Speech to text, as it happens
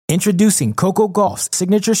Introducing Coco Gauff's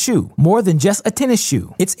signature shoe, more than just a tennis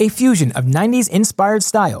shoe. It's a fusion of 90s-inspired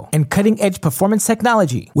style and cutting-edge performance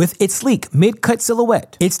technology. With its sleek mid-cut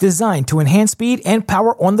silhouette, it's designed to enhance speed and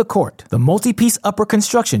power on the court. The multi-piece upper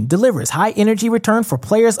construction delivers high-energy return for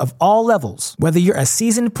players of all levels. Whether you're a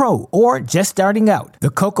seasoned pro or just starting out, the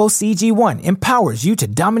Coco CG1 empowers you to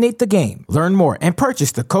dominate the game. Learn more and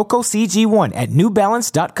purchase the Coco CG1 at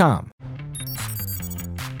NewBalance.com.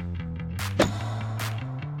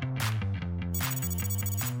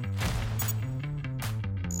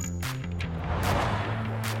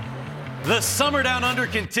 The Summer Down Under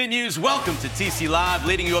continues. Welcome to TC Live,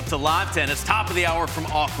 leading you up to live tennis. Top of the hour from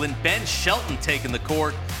Auckland, Ben Shelton taking the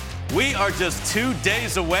court. We are just 2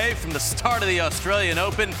 days away from the start of the Australian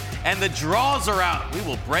Open, and the draws are out. We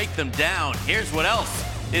will break them down. Here's what else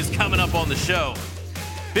is coming up on the show.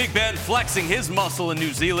 Big Ben flexing his muscle in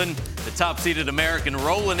New Zealand. The top-seeded American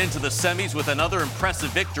rolling into the semis with another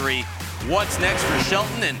impressive victory. What's next for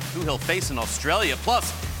Shelton and who he'll face in Australia?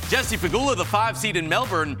 Plus, Jesse Pegula, the 5 seed in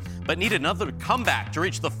Melbourne, but need another comeback to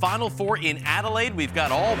reach the Final Four in Adelaide. We've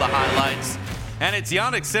got all the highlights. And it's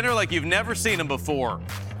Jannik Sinner like you've never seen him before.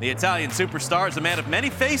 The Italian superstar is a man of many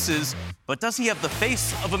faces, but does he have the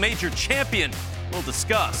face of a major champion? We'll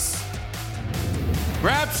discuss.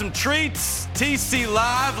 Grab some treats. TC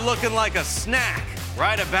Live looking like a snack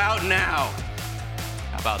right about now.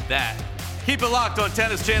 How about that? Keep it locked on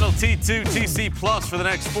Tennis Channel T2 TC Plus for the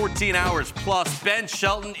next 14 hours plus. Ben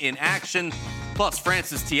Shelton in action, plus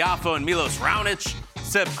Frances Tiafoe and Milos Raonic,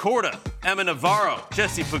 Seb Korda, Emma Navarro,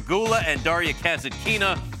 Jesse Pegula, and Daria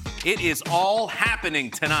Kasatkina. It is all happening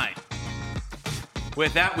tonight.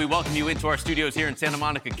 With that, we welcome you into our studios here in Santa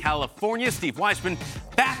Monica, California. Steve Weissman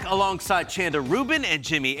back alongside Chanda Rubin and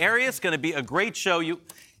Jimmy Arias. Going to be a great show.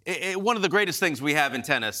 One of the greatest things we have in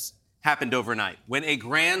tennis happened overnight. When a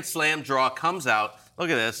Grand Slam draw comes out, look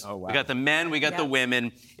at this. Oh, wow. We got the men, we got the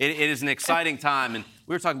women. It is an exciting time. And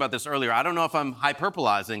we were talking about this earlier. I don't know if I'm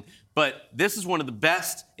hyperbolizing, but this is one of the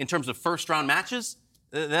best in terms of first-round matches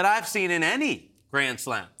that I've seen in any Grand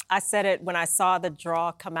Slam. I said it when I saw the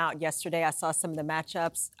draw come out yesterday. I saw some of the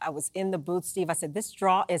matchups. I was in the booth, Steve. I said, this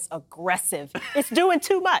draw is aggressive. It's doing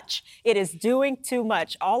too much. It is doing too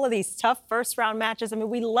much. All of these tough first-round matches. I mean,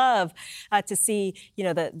 we love to see,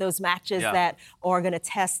 those matches that are going to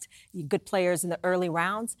test good players in the early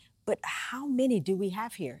rounds. But how many do we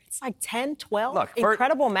have here? It's like 10, 12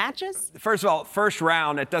 incredible matches. First of all, first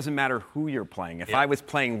round, it doesn't matter who you're playing. If I was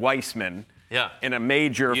playing Weissman in a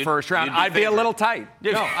major first round, I'd be a little tight.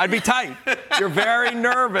 No, I'd be tight. You're very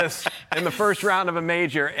nervous in the first round of a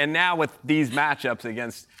major. And now with these matchups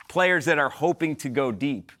against players that are hoping to go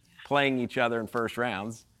deep, playing each other in first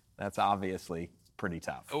rounds, that's obviously pretty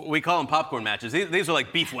tough. We call them popcorn matches. These are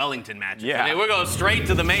like beef Wellington matches. Yeah. I mean, we're going straight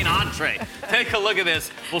to the main entree. Take a look at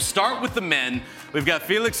this. We'll start with the men. We've got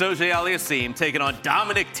Felix Auger-Aliassime taking on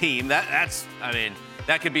Dominic Thiem.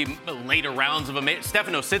 That could be later rounds of a major.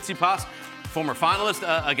 Stefano Tsitsipas, former finalist,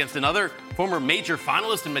 against another former major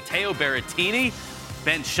finalist in Matteo Berrettini.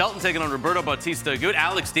 Ben Shelton taking on Roberto Bautista Agut.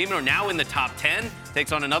 Alex de Minaur now in the top 10.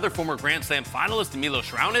 Takes on another former Grand Slam finalist,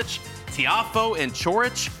 Milos Raonic. Tiafoe and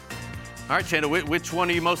Coric. All right, Chanda, which one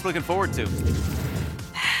are you most looking forward to?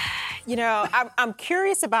 I'm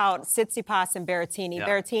curious about Tsitsipas and Berrettini. Yeah.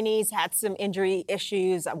 Berrettini's had some injury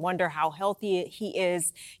issues. I wonder how healthy he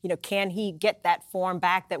is. Can he get that form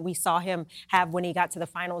back that we saw him have when he got to the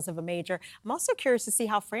finals of a major? I'm also curious to see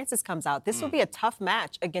how Francis comes out. This will be a tough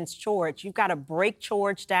match against Coric. You've got to break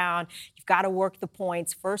Coric down. You've got to work the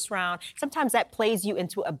points first round. Sometimes that plays you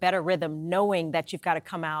into a better rhythm, knowing that you've got to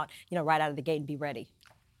come out, right out of the gate and be ready.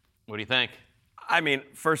 What do you think? I mean,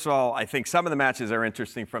 first of all, I think some of the matches are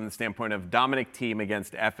interesting from the standpoint of Dominic Thiem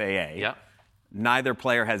against FAA. Yep. Neither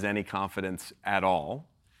player has any confidence at all.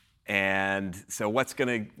 And so what's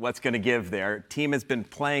gonna give there? Thiem has been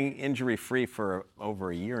playing injury-free for over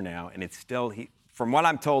a year now, and it's still, from what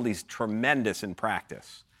I'm told, he's tremendous in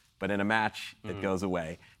practice. But in a match, it goes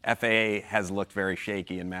away. FAA has looked very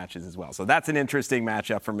shaky in matches as well. So that's an interesting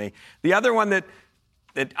matchup for me. The other one that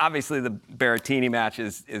obviously the Berrettini match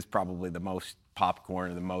is probably the most popcorn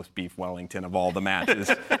and the most beef Wellington of all the matches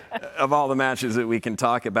that we can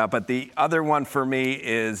talk about. But the other one for me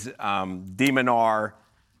is de Minaur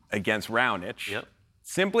against Raonic. Yep.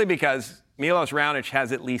 Simply because Milos Raonic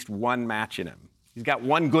has at least one match in him. He's got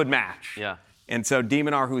one good match. Yeah. And so de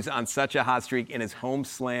Minaur, who's on such a hot streak in his home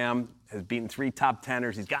slam, has beaten 3 top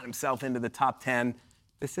teners. He's got himself into the top 10.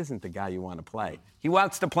 This isn't the guy you want to play. He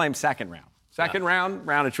wants to play him second round. Second round,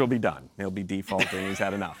 Raonic will be done. He'll be defaulting. He's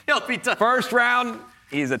had enough. He'll be done. First round,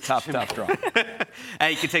 He's a tough draw.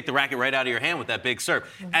 Hey, you can take the racket right out of your hand with that big serve.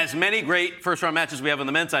 As many great first-round matches we have on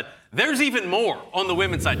the men's side, there's even more on the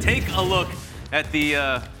women's side. Take a look at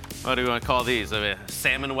the, what do we want to call these?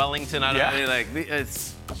 Salmon Wellington? I don't know. Like,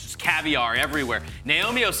 it's just caviar everywhere.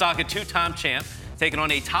 Naomi Osaka, two-time champ, taking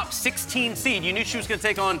on a top 16 seed. You knew she was going to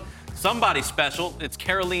take on somebody special. It's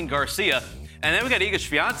Caroline Garcia. And then we got Iga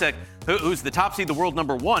Swiatek, who's the top seed, the world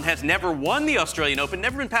number 1, has never won the Australian Open,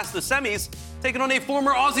 never been past the semis, taking on a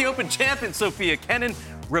former Aussie Open champion, Sophia Kenin.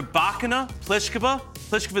 Rybakina Pliskova.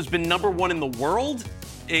 Pliskova's been number 1 in the world.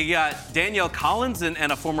 You got Danielle Collins and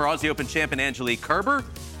a former Aussie Open champion, Angelique Kerber.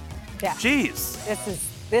 Yeah. Jeez.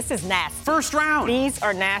 This is nasty. First round. These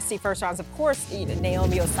are nasty first rounds. Of course,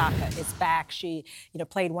 Naomi Osaka is back. She,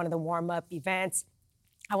 played one of the warm-up events.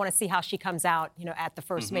 I want to see how she comes out, at the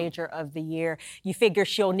first major of the year. You figure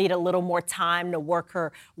she'll need a little more time to work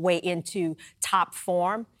her way into top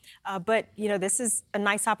form. But this is a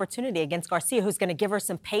nice opportunity against Garcia, who's going to give her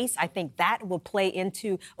some pace. I think that will play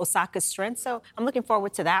into Osaka's strength. So I'm looking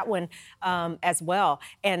forward to that one as well.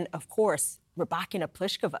 And, of course, Rybakina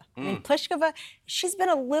Pliskova. I mean, Pliskova, she's been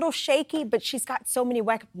a little shaky, but she's got so many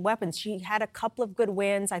weapons. She had a couple of good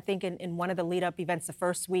wins, I think, in one of the lead-up events the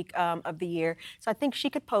first week of the year. So I think she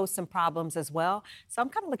could pose some problems as well. So I'm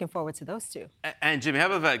kind of looking forward to those two. And, Jimmy,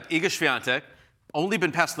 how about Iga Swiatek? Only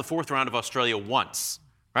been past the 4th round of Australia once,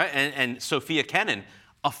 right? And Sophia Kenin,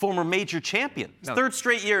 a former major champion. No. 3rd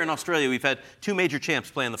straight year in Australia, we've had 2 major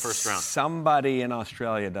champs play in the first round. Somebody in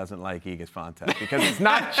Australia doesn't like Iga Swiatek because it's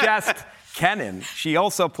not just Kenin. She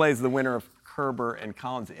also plays the winner of Kerber and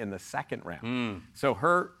Collins in the 2nd round. So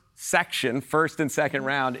her section, 1st and 2nd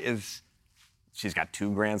round, she's got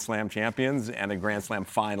 2 Grand Slam champions and a Grand Slam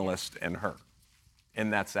finalist in her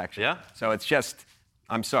in that section. Yeah. So it's just,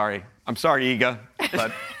 I'm sorry, Iga,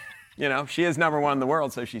 but... she is number 1 in the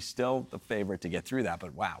world, so she's still the favorite to get through that.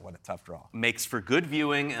 But wow, what a tough draw. Makes for good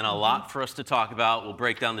viewing and a lot for us to talk about. We'll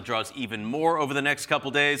break down the draws even more over the next couple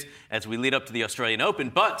days as we lead up to the Australian Open.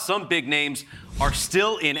 But some big names are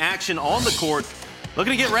still in action on the court.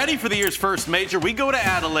 Looking to get ready for the year's first major. We go to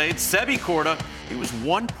Adelaide. Sebi Korda, he was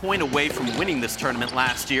 1 point away from winning this tournament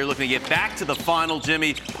last year. Looking to get back to the final.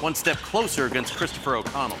 Jimmy, 1 step closer against Christopher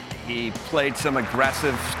O'Connell. He played some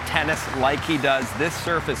aggressive tennis like he does. This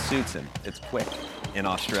surface suits him. It's quick in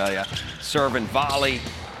Australia. Serve and volley.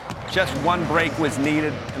 Just 1 break was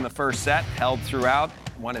needed in the first set. Held throughout.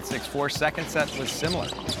 Won at 6-4. Second set was similar.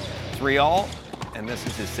 3-all. And this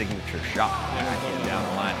is his signature shot. Backhand down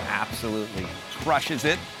the line. Absolutely crushes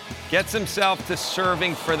it. Gets himself to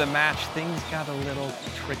serving for the match. Things got a little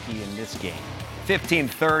tricky in this game.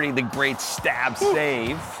 15-30, the great stab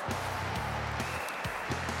save.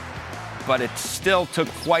 But it still took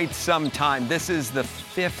quite some time. This is the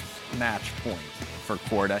 5th match point for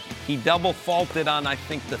Korda. He double faulted on, I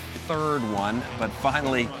think, the 3rd one, but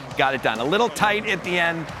finally got it done. A little tight at the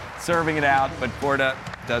end, serving it out, but Korda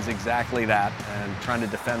does exactly that and trying to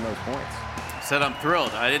defend those points. Said I'm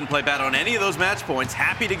thrilled. I didn't play bad on any of those match points.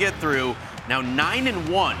 Happy to get through. Now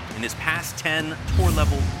 9-1 in his past 10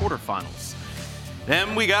 tour-level quarterfinals.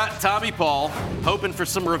 Then we got Tommy Paul, hoping for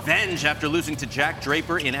some revenge after losing to Jack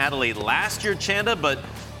Draper in Adelaide last year, Chanda, but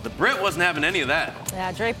the Brit wasn't having any of that.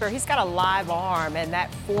 Yeah, Draper, he's got a live arm, and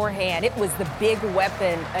that forehand, it was the big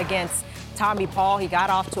weapon against Tommy Paul. He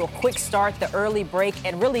got off to a quick start, the early break,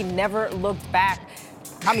 and really never looked back.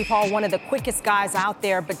 Tommy Paul, one of the quickest guys out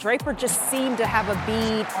there, but Draper just seemed to have a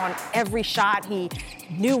bead on every shot. He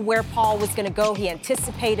knew where Paul was going to go. He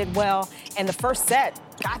anticipated well, and the first set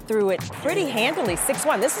got through it pretty handily,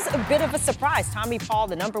 6-1. This is a bit of a surprise. Tommy Paul,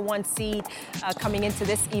 the number 1 seed coming into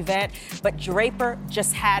this event, but Draper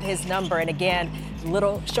just had his number. And again,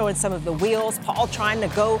 little showing some of the wheels. Paul trying to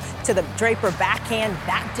go to the Draper backhand.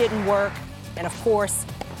 That didn't work. And of course,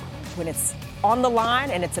 when it's on the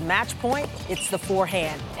line and it's a match point, it's the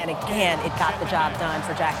forehand. And again, it got the job done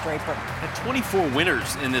for Jack Draper. At 24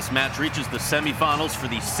 winners in this match, reaches the semifinals for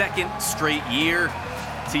the 2nd straight year.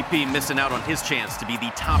 TP missing out on his chance to be the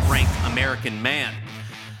top-ranked American man.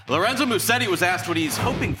 Lorenzo Musetti was asked what he's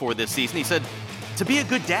hoping for this season. He said, to be a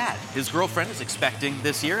good dad. His girlfriend is expecting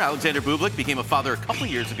this year. Alexander Bublik became a father a couple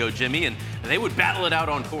years ago, Jimmy, and they would battle it out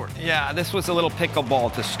on court. Yeah, this was a little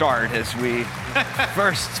pickleball to start as we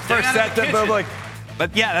first set to Bublik.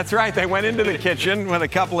 But yeah, that's right. They went into the kitchen with a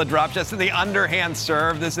couple of drops. Just in the underhand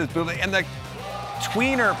serve. This is Bublik. And the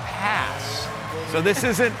tweener pass. So this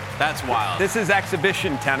isn't... That's wild. This is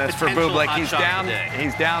exhibition tennis for Bublik. He's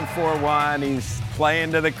down 4-1. He's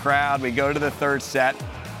playing to the crowd. We go to the 3rd set.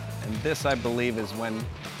 And this, I believe, is when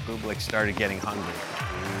Bublik started getting hungry.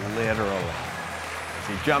 Literally.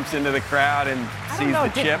 He jumps into the crowd and sees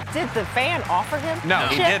the chip. Did the fan offer him? No,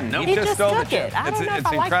 he didn't. No. He just stole the took chip. it. I don't know if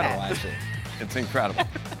I like incredible, that. actually. It's incredible.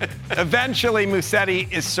 Eventually,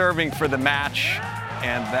 Musetti is serving for the match,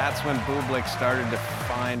 and that's when Bublik started to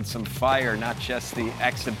find some fire, not just the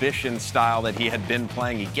exhibition style that he had been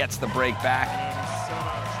playing. He gets the break back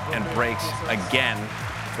and breaks again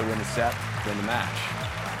to win the set, win the match.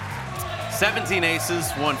 17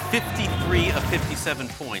 aces, won 53 of 57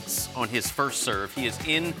 points on his first serve. He is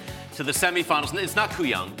in to the semifinals. It's not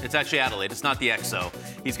Kooyong. It's actually Adelaide. It's not the EXO.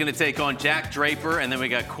 He's going to take on Jack Draper, and then we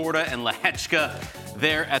got Korda and Lehechka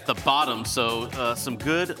there at the bottom. So some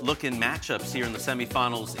good-looking matchups here in the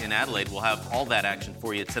semifinals in Adelaide. We'll have all that action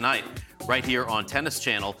for you tonight right here on Tennis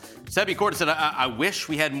Channel. Sebi Korda said, I wish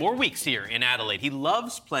we had more weeks here in Adelaide. He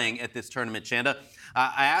loves playing at this tournament, Chanda.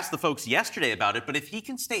 I asked the folks yesterday about it, but if he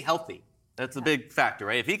can stay healthy, that's a big factor,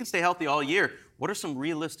 right? If he can stay healthy all year, what are some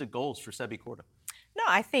realistic goals for Sebi Korda? No,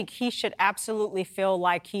 I think he should absolutely feel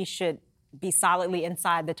like he should be solidly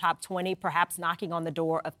inside the top 20, perhaps knocking on the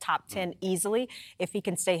door of top 10 easily. If he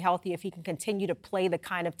can stay healthy, if he can continue to play the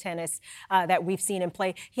kind of tennis that we've seen him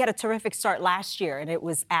play. He had a terrific start last year, and it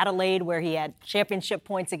was Adelaide where he had championship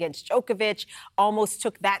points against Djokovic, almost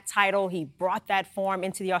took that title. He brought that form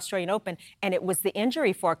into the Australian Open, and it was the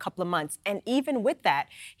injury for a couple of months. And even with that,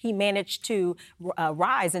 he managed to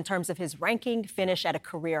rise in terms of his ranking, finish at a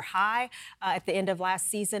career high at the end of last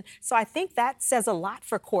season. So I think that says a lot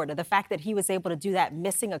for Korda, the fact that he was able to do that,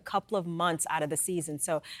 missing a couple of months out of the season.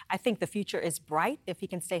 So I think the future is bright if he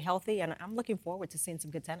can stay healthy, and I'm looking forward to seeing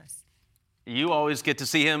some good tennis. You always get to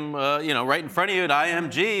see him, right in front of you at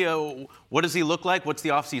IMG. What does he look like? What's the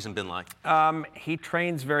offseason been like? He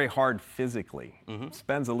trains very hard physically.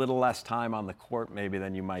 Spends a little less time on the court maybe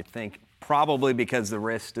than you might think, probably because the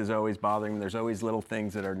wrist is always bothering him. There's always little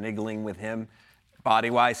things that are niggling with him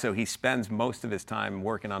body-wise, so he spends most of his time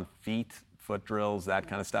working on feet, foot drills, that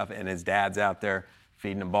kind of stuff, and his dad's out there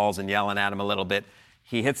feeding him balls and yelling at him a little bit.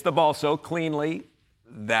 He hits the ball so cleanly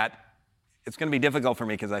that it's going to be difficult for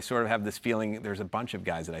me because I sort of have this feeling there's a bunch of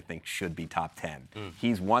guys that I think should be top 10.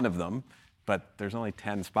 He's one of them, but there's only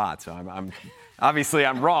 10 spots, so I'm obviously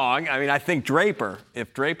I'm wrong. I mean, I think Draper,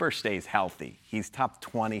 if Draper stays healthy, he's top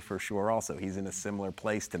 20 for sure also. He's in a similar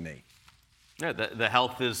place to me. Yeah, the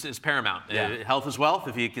health is paramount. Yeah. Health is wealth.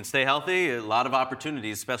 If you can stay healthy, a lot of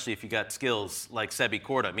opportunities, especially if you got skills like Sebi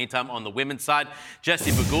Korda. Meantime, on the women's side,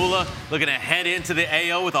 Jessie Pegula looking to head into the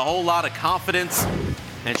AO with a whole lot of confidence.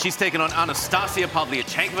 And she's taking on Anastasia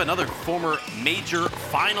Pavlyuchenkova, another former major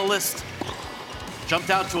finalist.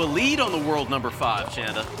 Jumped out to a lead on the world number 5,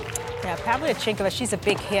 Chanda. Yeah, Pavlyuchenkova, she's a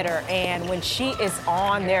big hitter, and when she is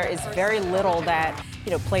on, there is very little that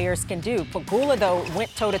players can do. Pegula, though,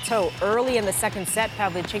 went toe-to-toe early in the second set.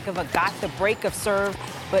 Pavlyuchenkova got the break of serve,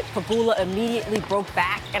 but Pegula immediately broke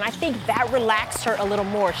back, and I think that relaxed her a little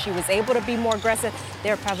more. She was able to be more aggressive.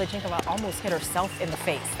 There, Pavlyuchenkova almost hit herself in the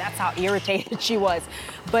face. That's how irritated she was.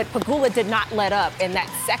 But Pegula did not let up. In that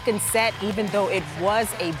second set, even though it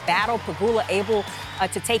was a battle, Pegula able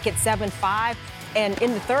to take it 7-5. And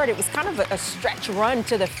in the third, it was kind of a stretch run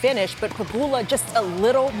to the finish, but Pegula just a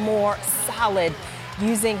little more solid,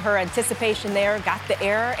 using her anticipation there, got the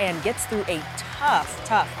error, and gets through a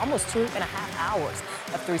tough, almost 2.5 hours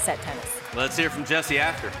of 3-set tennis. Let's hear from Jessie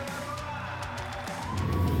after.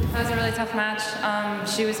 That was a really tough match.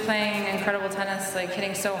 She was playing incredible tennis,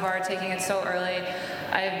 hitting so hard, taking it so early.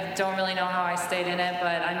 I don't really know how I stayed in it,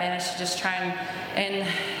 but I managed to just try and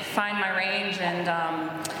find my range and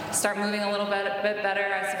start moving a little bit better.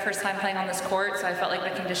 It's the first time playing on this court, so I felt like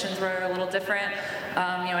the conditions were a little different.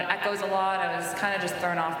 It echoes a lot. I was kind of just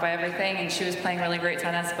thrown off by everything, and she was playing really great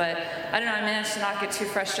tennis. But I don't know, I managed to not get too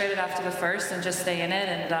frustrated after the first and just stay in it,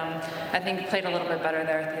 and I think played a little bit better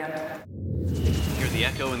there at the end. Hear the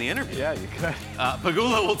echo in the interview. Yeah, you could.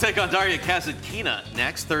 Pegula will take on Daria Kasatkina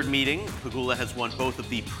next. Third meeting. Pegula has won both of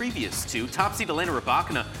the previous two. Top seed Elena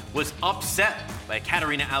Rybakina was upset by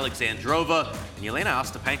Katerina Alexandrova. And Yelena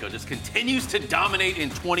Ostapenko just continues to dominate in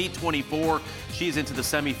 2024. She's into the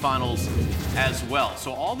semifinals as well.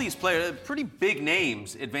 So all these players, pretty big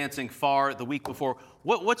names, advancing far the week before.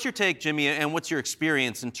 What's your take, Jimmy, and what's your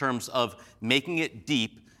experience in terms of making it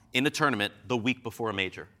deep in a tournament the week before a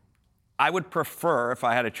major? I would prefer, if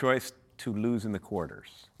I had a choice, to lose in the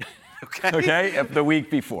quarters. Okay. The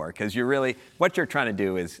week before, because what you're trying to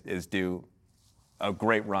do is do a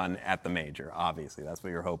great run at the major, obviously. That's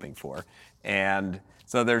what you're hoping for. And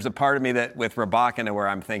so there's a part of me that with Rybakina where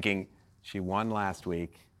I'm thinking, she won last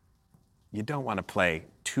week. You don't want to play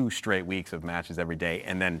 2 straight weeks of matches every day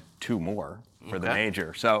and then 2 more for the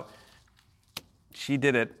major. So she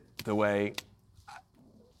did it the way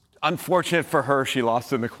Unfortunate for her, she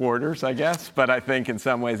lost in the quarters, I guess. But I think in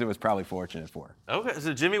some ways it was probably fortunate for her. Okay,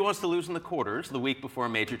 so Jimmy wants to lose in the quarters the week before a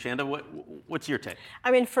major. Chanda, what's your take?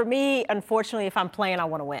 I mean, for me, unfortunately, if I'm playing, I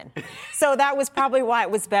want to win. So that was probably why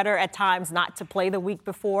it was better at times not to play the week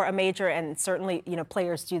before a major. And certainly,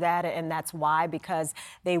 players do that. And that's why, because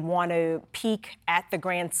they want to peak at the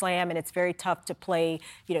Grand Slam. And it's very tough to play,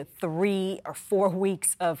 3 or 4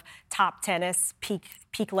 weeks of top tennis, peak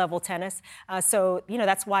level tennis. So,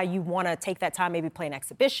 that's why you want to take that time, maybe play an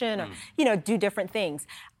exhibition or, do different things.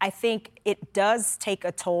 I think it does take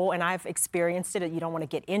a toll, and I've experienced it. You don't want to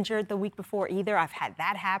get injured the week before either. I've had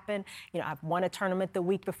that happen. I've won a tournament the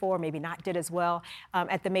week before, maybe not did as well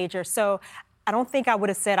at the major. So I don't think I would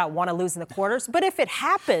have said I want to lose in the quarters. But if it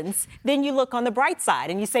happens, then you look on the bright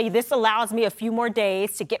side and you say, this allows me a few more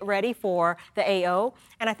days to get ready for the AO.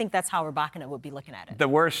 And I think that's how Rybakina would be looking at it. The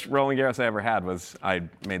worst Roland Garros I ever had was I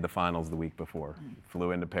made the finals the week before.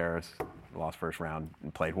 Flew into Paris, lost first round,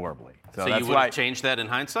 and played horribly. So you would have changed that in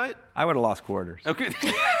hindsight? I would have lost quarters. Okay,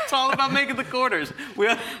 it's all about making the quarters.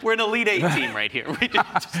 We're an Elite Eight team right here.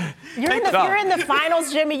 You're in the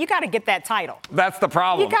finals, Jimmy. You got to get that title. That's the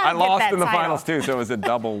problem. I lost in the title. Finals too, so it was a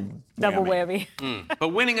double whammy. But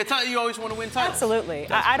winning a title, you always want to win titles. Absolutely.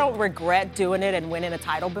 I don't regret doing it and winning a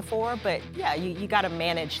title before, but yeah, you got to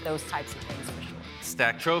manage those types of things for sure.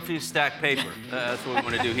 Stack trophies, stack paper. That's what we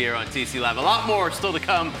want to do here on TC Live. A lot more still to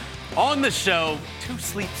come on the show. 2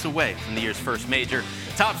 sleeps away from the year's first major.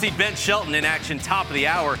 Top seed Ben Shelton in action, top of the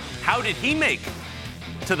hour. How did he make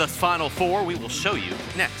to the Final Four? We will show you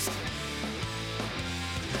next.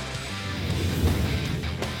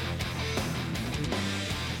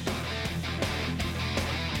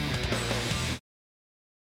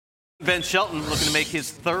 Ben Shelton looking to make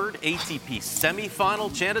his 3rd ATP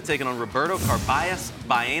semifinal. Chanda taking on Roberto Carballes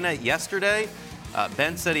Baena yesterday.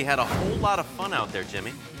 Ben said he had a whole lot of fun out there,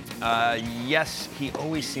 Jimmy. Yes, he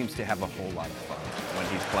always seems to have a whole lot of fun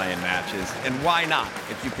when he's playing matches. And why not?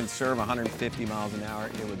 If you can serve 150 miles an hour,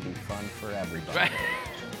 it would be fun for everybody. Right.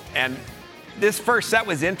 And this first set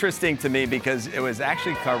was interesting to me because it was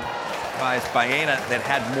actually Carballes Baena that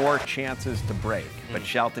had more chances to break. But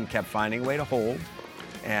Shelton kept finding a way to hold.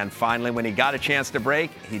 And finally, when he got a chance to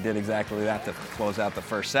break, he did exactly that to close out the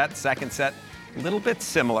first set. Second set, a little bit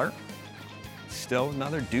similar. Still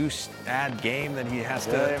another deuce-add game that he has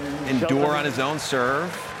to endure on his own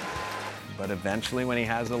serve. But eventually, when he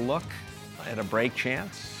has a look at a break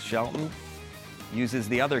chance, Shelton uses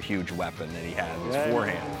the other huge weapon that he had, his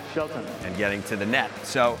forehand, and getting to the net.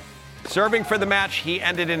 So serving for the match, he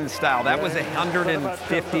ended in style. That was a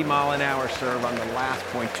 150-mile-an-hour serve on the last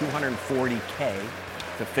point, 240K.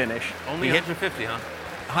 To finish. Only 150, huh?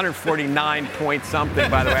 149 point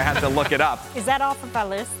something, by the way. I had to look it up. Is that off of our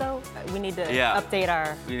list, though? We need to update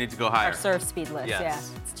our We need to go higher. Our serve speed list. Yes.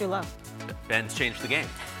 Yeah, it's too low. Ben's changed the game.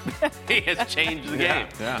 He has changed the game.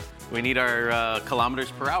 Yeah. We need our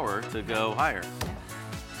kilometers per hour to go higher.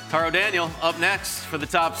 Taro Daniel up next for the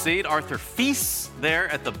top seed. Arthur Fils there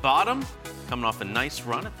at the bottom, coming off a nice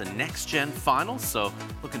run at the Next Gen Finals. So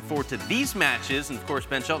looking forward to these matches. And, of course,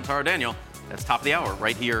 Ben Shelton, Taro Daniel. That's top of the hour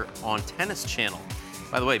right here on Tennis Channel.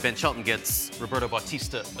 By the way, Ben Shelton gets Roberto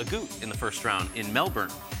Bautista Agut in the first round in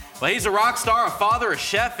Melbourne. Well, he's a rock star, a father, a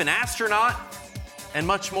chef, an astronaut, and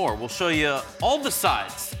much more. We'll show you all the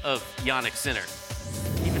sides of Jannik Sinner.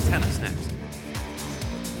 Even tennis next.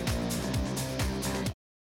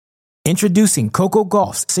 Introducing Coco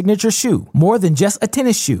Gauff's signature shoe. More than just a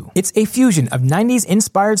tennis shoe, it's a fusion of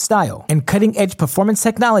 90s-inspired style and cutting-edge performance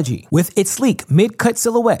technology. With its sleek mid-cut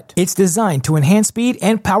silhouette, it's designed to enhance speed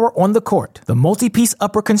and power on the court. The multi-piece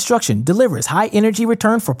upper construction delivers high-energy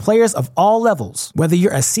return for players of all levels. Whether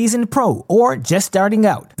you're a seasoned pro or just starting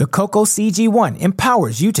out, the Coco CG1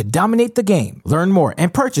 empowers you to dominate the game. Learn more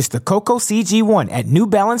and purchase the Coco CG1 at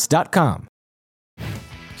NewBalance.com.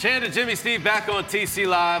 Chanda, Jimmy, Steve back on TC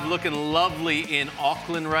Live, looking lovely in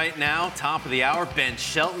Auckland right now. Top of the hour, Ben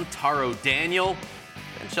Shelton, Taro Daniel.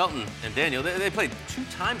 Ben Shelton and Daniel, they played 2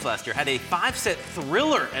 times last year, had a 5-set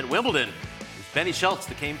thriller at Wimbledon. It was Benny Schultz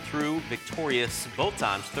that came through victorious both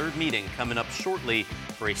times. 3rd meeting coming up shortly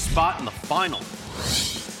for a spot in the final.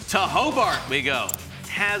 To Hobart we go.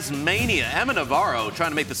 Tasmania, Emma Navarro trying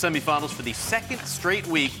to make the semifinals for the 2nd straight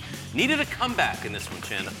week. Needed a comeback in this one,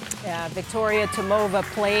 Chanda. Yeah, Victoria Tomova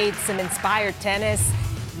played some inspired tennis,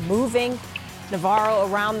 moving Navarro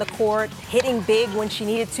around the court, hitting big when she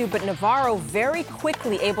needed to, but Navarro very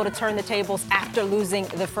quickly able to turn the tables after losing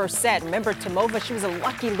the first set. Remember, Tomova, she was a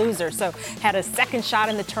lucky loser, so had a second shot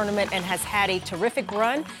in the tournament and has had a terrific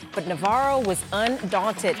run, but Navarro was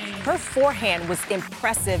undaunted. Her forehand was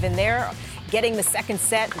impressive, and there getting the second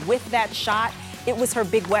set with that shot. it was her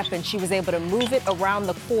big weapon. She was able to move it around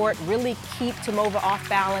the court, really keep Timova off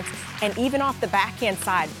balance, and even off the backhand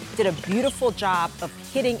side, did a beautiful job of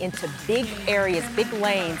hitting into big areas, big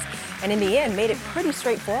lanes, and in the end, made it pretty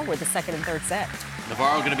straightforward the second and third set.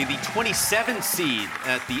 Navarro going to be the 27 seed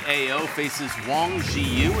at the AO, faces Wang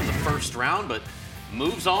Jiyu in the first round, but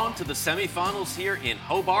moves on to the semifinals here in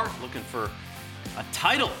Hobart, looking for a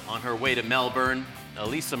title on her way to Melbourne.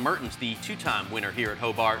 Elisa Mertens, the two-time winner here at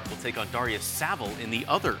Hobart, will take on Daria Saville in the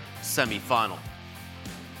other semifinal.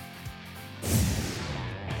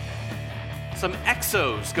 Some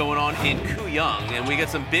exos going on in Kooyong, and we get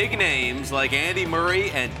some big names like Andy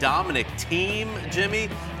Murray and Dominic Thiem, Jimmy.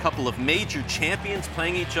 A couple of major champions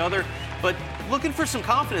playing each other, but looking for some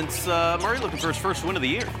confidence. Murray looking for his first win of the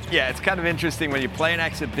year. Yeah, it's kind of interesting when you play an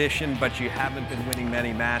exhibition, but you haven't been winning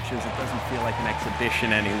many matches. It doesn't feel like an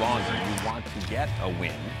exhibition any longer. You want to get a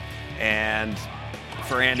win. And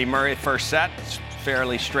for Andy Murray, first set, it's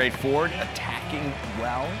fairly straightforward. Attacking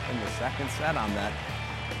well in the second set on that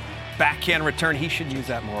backhand return. He should use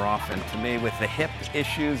that more often. To me, with the hip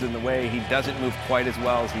issues and the way he doesn't move quite as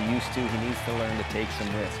well as he used to, he needs to learn to take some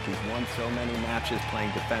risks. He's won so many matches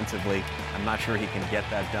playing defensively. I'm not sure he can get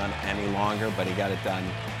that done any longer, but he got it done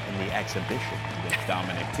in the exhibition against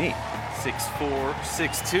Dominic Thiem. 6-4,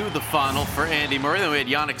 6-2, the final for Andy Murray. Then we had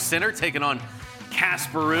Yannick Sinner taking on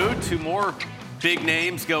Casper Ruud. Two more big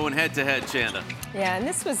names going head-to-head, Chanda. Yeah, and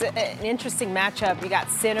this was an interesting matchup. You got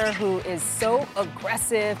Sinner, who is so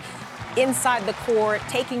aggressive inside the court,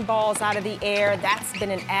 taking balls out of the air. That's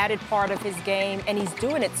been an added part of his game, and he's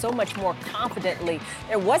doing it so much more confidently.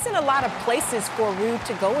 There wasn't a lot of places for Ruud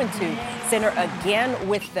to go into. Sinner, again,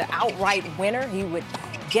 with the outright winner. He would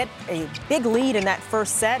get a big lead in that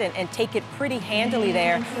first set and take it pretty handily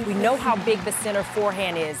there. We know how big the Sinner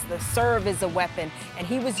forehand is. The serve is a weapon, and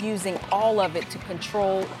he was using all of it to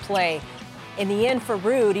control play. In the end, for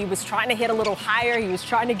Ruud, he was trying to hit a little higher. He was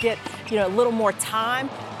trying to get, a little more time,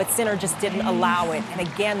 but Sinner just didn't allow it. And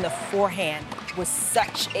again, the forehand was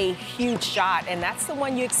such a huge shot, and that's the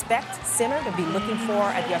one you expect Sinner to be looking for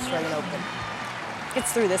at the Australian Open.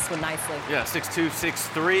 Gets through this one nicely. Yeah, 6-2,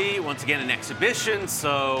 6-3. Once again, an exhibition.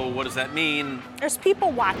 So what does that mean? There's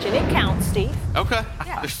people watching. It counts, Steve. Okay.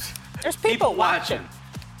 Yeah. There's people watching.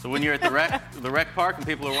 So when you're at the rec park and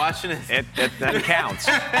people are watching it that counts.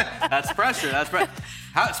 That's pressure. That's pressure.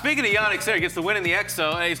 Speaking of Yannick Sinner, gets the win in the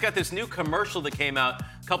EXO. He's got this new commercial that came out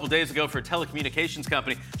a couple days ago for a telecommunications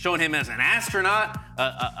company, showing him as an astronaut,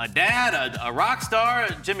 a dad, a rock star.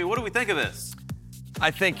 Jimmy, what do we think of this? I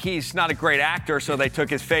think he's not a great actor, so they took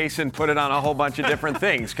his face and put it on a whole bunch of different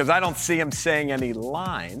things, because I don't see him saying any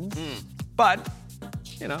lines. But,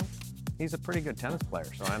 he's a pretty good tennis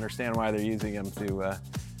player, so I understand why they're using him to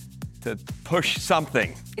push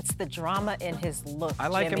something. It's the drama in his look, I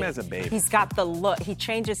like Jimmy. him as a baby. He's got the look. He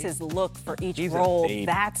changes his look for each role.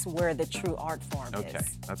 That's where the true art form is. Okay,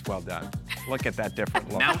 that's well done. Look at that different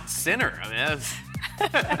look. Mount Sinner. I mean,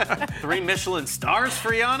 that's 3 Michelin stars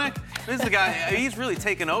for Yannick. This is the guy, he's really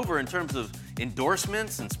taken over in terms of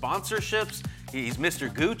endorsements and sponsorships. He's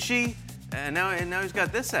Mr. Gucci, and now he's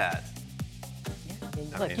got this ad.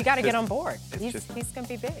 Look, you got to get on board. He's going to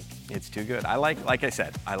be big. It's too good. Like I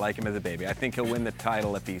said, I like him as a baby. I think he'll win the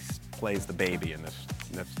title if he plays the baby in this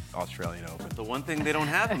Australian Open. The one thing they don't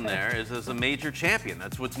have him there is as a major champion.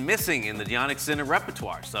 That's what's missing in the Yannick Sinner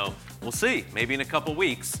repertoire. So we'll see. Maybe in a couple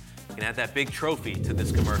weeks, he can add that big trophy to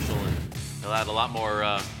this commercial, and he'll add a lot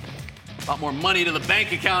more money to the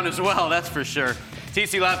bank account as well. That's for sure.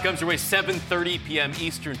 TC Live comes your way 7:30 p.m.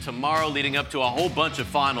 Eastern tomorrow, leading up to a whole bunch of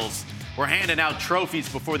finals. We're handing out trophies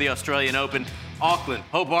before the Australian Open. Auckland,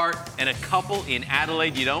 Hobart, and a couple in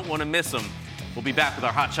Adelaide. You don't want to miss them. We'll be back with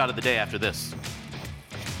our hot shot of the day after this.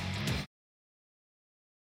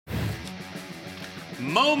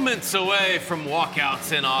 Moments away from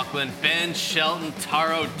walkouts in Auckland. Ben Shelton,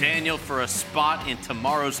 Taro Daniel for a spot in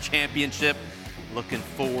tomorrow's championship. Looking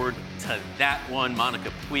forward to that one.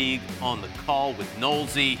 Monica Puig on the call with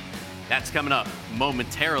Knowlesy. That's coming up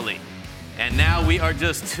momentarily. And now we are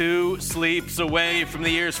just 2 sleeps away from the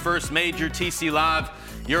year's first major. TC Live,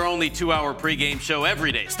 your only 2-hour pregame show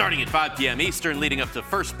every day, starting at 5 p.m. Eastern, leading up to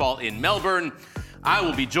first ball in Melbourne. I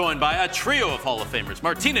will be joined by a trio of Hall of Famers: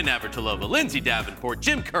 Martina Navratilova, Lindsay Davenport,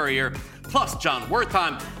 Jim Courier, plus John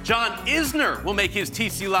Wertheim. John Isner will make his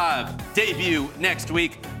TC Live debut next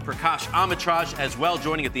week. Prakash Amitraj as well,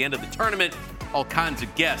 joining at the end of the tournament. All kinds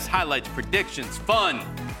of guests, highlights, predictions, fun.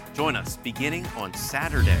 Join us beginning on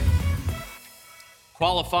Saturday.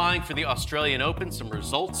 Qualifying for the Australian Open, some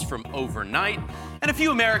results from overnight, and a few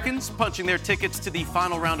Americans punching their tickets to the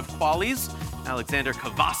final round of qualies. Alexander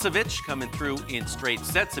Kovacevic coming through in straight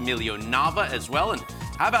sets. Emilio Nava as well. And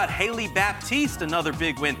how about Haley Baptiste, another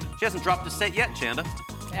big win? She hasn't dropped a set yet, Chanda.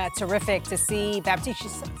 Yeah, terrific to see Baptiste.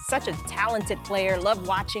 She's such a talented player. Love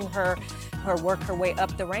watching her work her way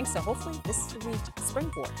up the ranks. So hopefully this will be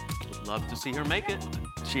springboard. Would love to see her make it.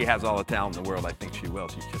 She has all the talent in the world. I think she will.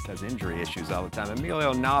 She just has injury issues all the time.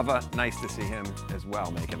 Emilio Nava, nice to see him as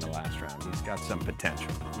well making the last round. He's got some potential.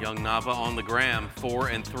 Young Nava on the gram,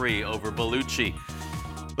 4-3 over Bellucci.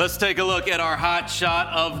 Let's take a look at our hot shot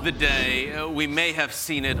of the day. We may have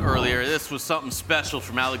seen it earlier. This was something special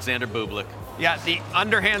from Alexander Bublik. Yeah, the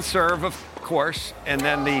underhand serve, of course, and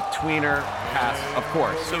then the tweener pass, of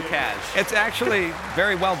course. So cash. It's actually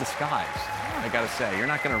very well disguised, I gotta say. You're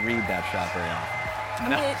not gonna read that shot very often.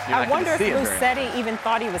 I wonder if Lucetti even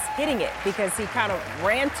thought he was hitting it because he kind of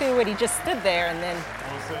ran to it. He just stood there and then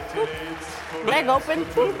whoop, leg open.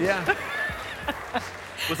 Yeah.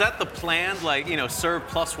 Was that the planned, serve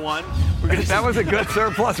 +1? That was a good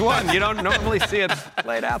serve +1. You don't normally see it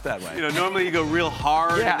laid out that way. Normally you go real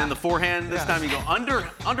hard Yeah. and then the forehand. This time you go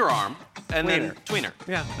underarm and then tweener.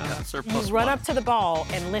 Yeah. Serve You +1. run up to the ball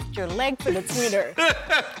and lift your leg for the tweener.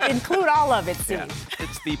 Include all of it, Steve. Yeah.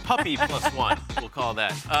 It's the puppy +1, we'll call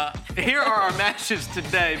that. Here are our matches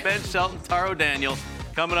today. Ben Shelton, Taro Daniel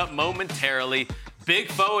coming up momentarily.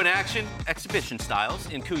 Big foe in action, exhibition styles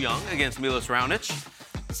in Kuyang against Milos Raonic.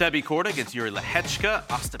 Sebi Korda against Yuri Lehechka,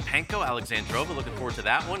 Ostapenko, Alexandrova, looking forward to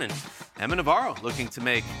that one, and Emma Navarro looking to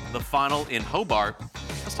make the final in Hobart.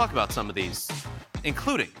 Let's talk about some of these,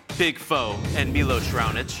 including Big Foe and Milos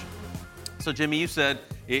Raonic. So, Jimmy, you said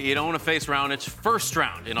you don't want to face Raonic first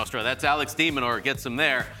round in Australia. That's Alex de Minaur gets him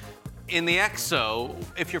there. In the EXO,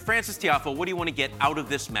 if you're Frances Tiafoe, what do you want to get out of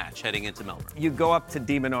this match heading into Melbourne? You go up to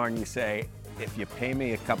de Minaur and you say, if you pay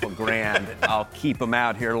me a couple grand, I'll keep him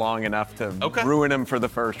out here long enough to ruin him for the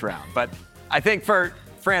first round. But I think for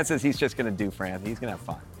Francis, he's just going to do France. He's going to have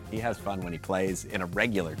fun. He has fun when he plays in a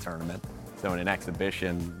regular tournament. So in an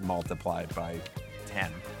exhibition, multiplied by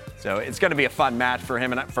 10. So it's going to be a fun match for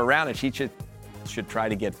him. And for Raonic, he should try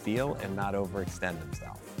to get feel and not overextend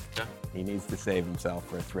himself. Okay. He needs to save himself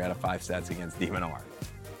for 3 out of 5 sets against de Minaur.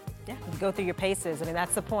 Yeah, you go through your paces. I mean,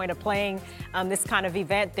 that's the point of playing this kind of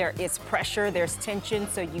event. There is pressure, there's tension,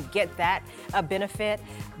 so you get that benefit,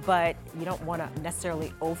 but you don't want to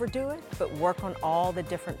necessarily overdo it, but work on all the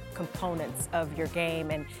different components of your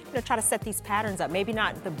game and try to set these patterns up. Maybe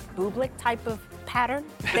not the Bublik type of pattern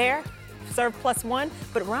there, serve +1,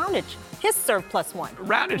 but Raonic, his serve +1.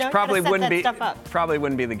 Raonic probably wouldn't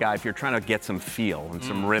be the guy if you're trying to get some feel and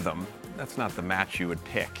some rhythm. That's not the match you would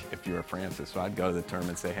pick if you were Francis. So I'd go to the tournament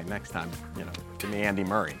and say, hey, next time, give me Andy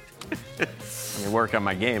Murray. Let me work on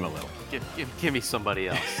my game a little. Give me somebody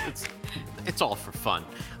else. It's all for fun.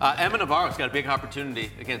 Emma Navarro's got a big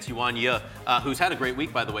opportunity against Yuan Ye, who's had a great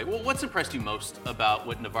week, by the way. Well, what's impressed you most about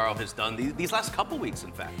what Navarro has done these last couple weeks,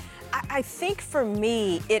 in fact? I think for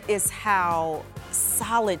me, it is how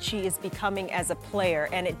solid she is becoming as a player.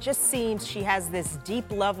 And it just seems she has this deep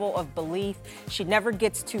level of belief. She never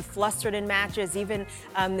gets too flustered in matches. Even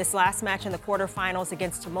this last match in the quarterfinals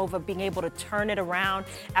against Tomova, being able to turn it around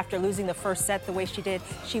after losing the first set the way she did.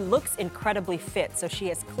 She looks incredibly fit. So she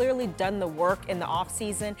has clearly done the work in the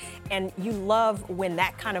offseason. And you love when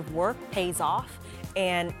that kind of work pays off.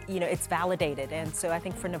 And, it's validated. And so I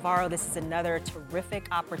think for Navarro, this is another terrific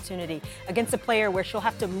opportunity against a player where she'll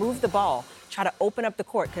have to move the ball, try to open up the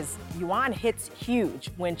court, because Yuan hits huge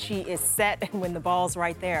when she is set and when the ball's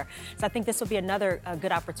right there. So I think this will be another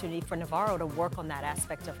good opportunity for Navarro to work on that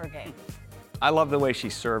aspect of her game. I love the way she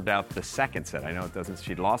served out the second set. I know it doesn't.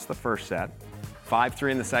 She'd lost the first set,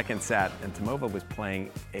 5-3 in the second set, and Tomova was playing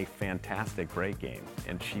a fantastic break game,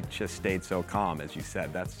 and she just stayed so calm, as you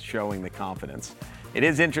said. That's showing the confidence. It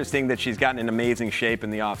is interesting that she's gotten in amazing shape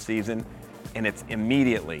in the offseason, and it's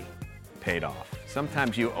immediately paid off.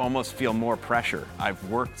 Sometimes you almost feel more pressure. I've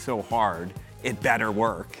worked so hard, it better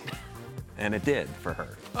work. And it did for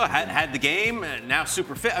her. Oh, had the game, now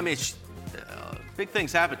super fit. I mean, big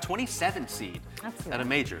things happen. 27 seed at a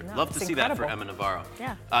major. No, Love to see incredible. that for Emma Navarro.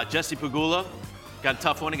 Yeah. Jessie Pegula got a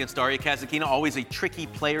tough one against Daria Kasatkina. Always a tricky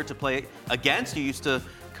player to play against. You used to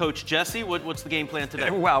coach Jessie. What's the game plan today?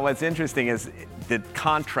 Well, what's interesting is the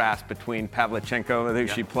contrast between Pavlyuchenko, who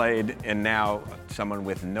she played, and now someone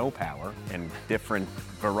with no power and different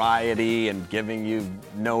variety and giving you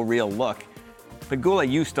no real look. Pegula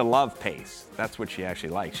used to love pace. That's what she actually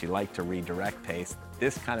liked. She liked to redirect pace.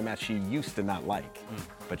 This kind of match she used to not like,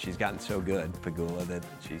 but she's gotten so good, Pegula, that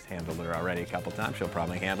she's handled her already a couple times. She'll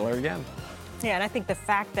probably handle her again. Yeah, and I think the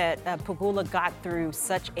fact that Pegula got through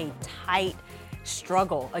such a tight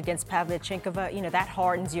struggle against Pavlyuchenkova, you know, that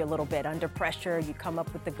hardens you a little bit. Under pressure, you come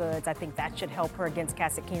up with the goods. I think that should help her against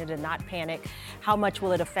Kasatkina to not panic. How much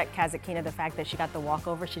will it affect Kasatkina, the fact that she got the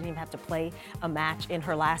walkover? She didn't even have to play a match in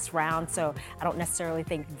her last round, so I don't necessarily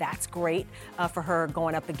think that's great for her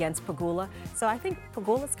going up against Pegula. So I think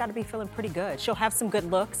Pegula's got to be feeling pretty good. She'll have some good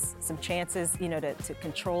looks, some chances, you know, to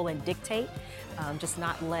control and dictate, just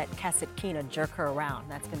not let Kasatkina jerk her around.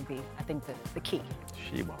 That's going to be, I think, the key.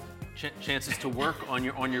 She won't. Chances to work on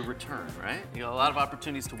your return, right? You got a lot of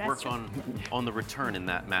opportunities to work on the return in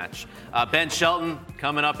that match. Ben Shelton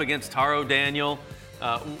coming up against Taro Daniel.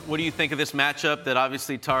 What do you think of this matchup that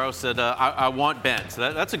obviously Taro said, I want Ben?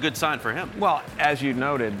 So that's a good sign for him. Well, as you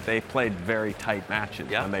noted, they played very tight matches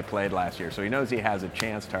when they played last year. So he knows he has a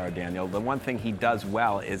chance, Taro Daniel. The one thing he does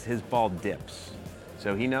well is his ball dips.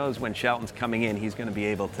 So he knows when Shelton's coming in, he's going to be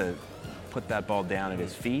able to put that ball down at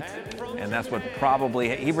his feet. And that's what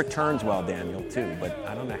probably, he returns well, Daniel, too. But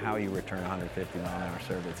I don't know how you return 150-mile-an-hour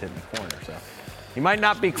serve that's hitting the corner. So he might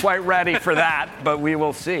not be quite ready for that, but we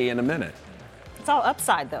will see in a minute. It's all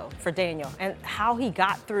upside, though, for Daniel. And how he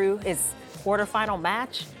got through his quarterfinal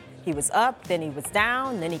match, he was up, then he was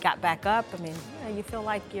down, then he got back up. I mean, you feel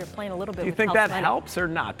like you're playing a little bit with Do you think that helps or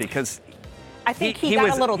not? Because I think he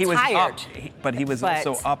got a little tired. But he was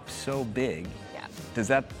also up so big. Yeah. Does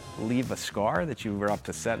that leave a scar that you were up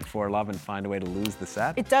to set 4-love and find a way to lose the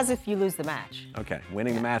set? It does if you lose the match. Okay,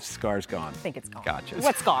 winning the match, scar's gone. I think it's gone. Gotcha.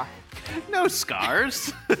 What scar? No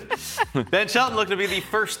scars. Ben Shelton looking to be the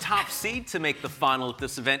first top seed to make the final at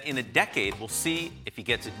this event in a decade. We'll see if he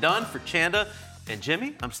gets it done. For Chanda and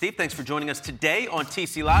Jimmy, I'm Steve. Thanks for joining us today on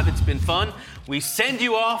TC Live. It's been fun. We send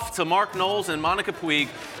you off to Mark Knowles and Monica Puig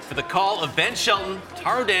for the call of Ben Shelton,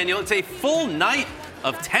 Taro Daniel. It's a full night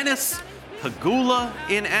of tennis. Pegula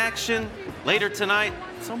in action later tonight.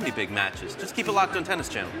 So many big matches. Just keep it locked on Tennis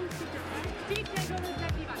Channel.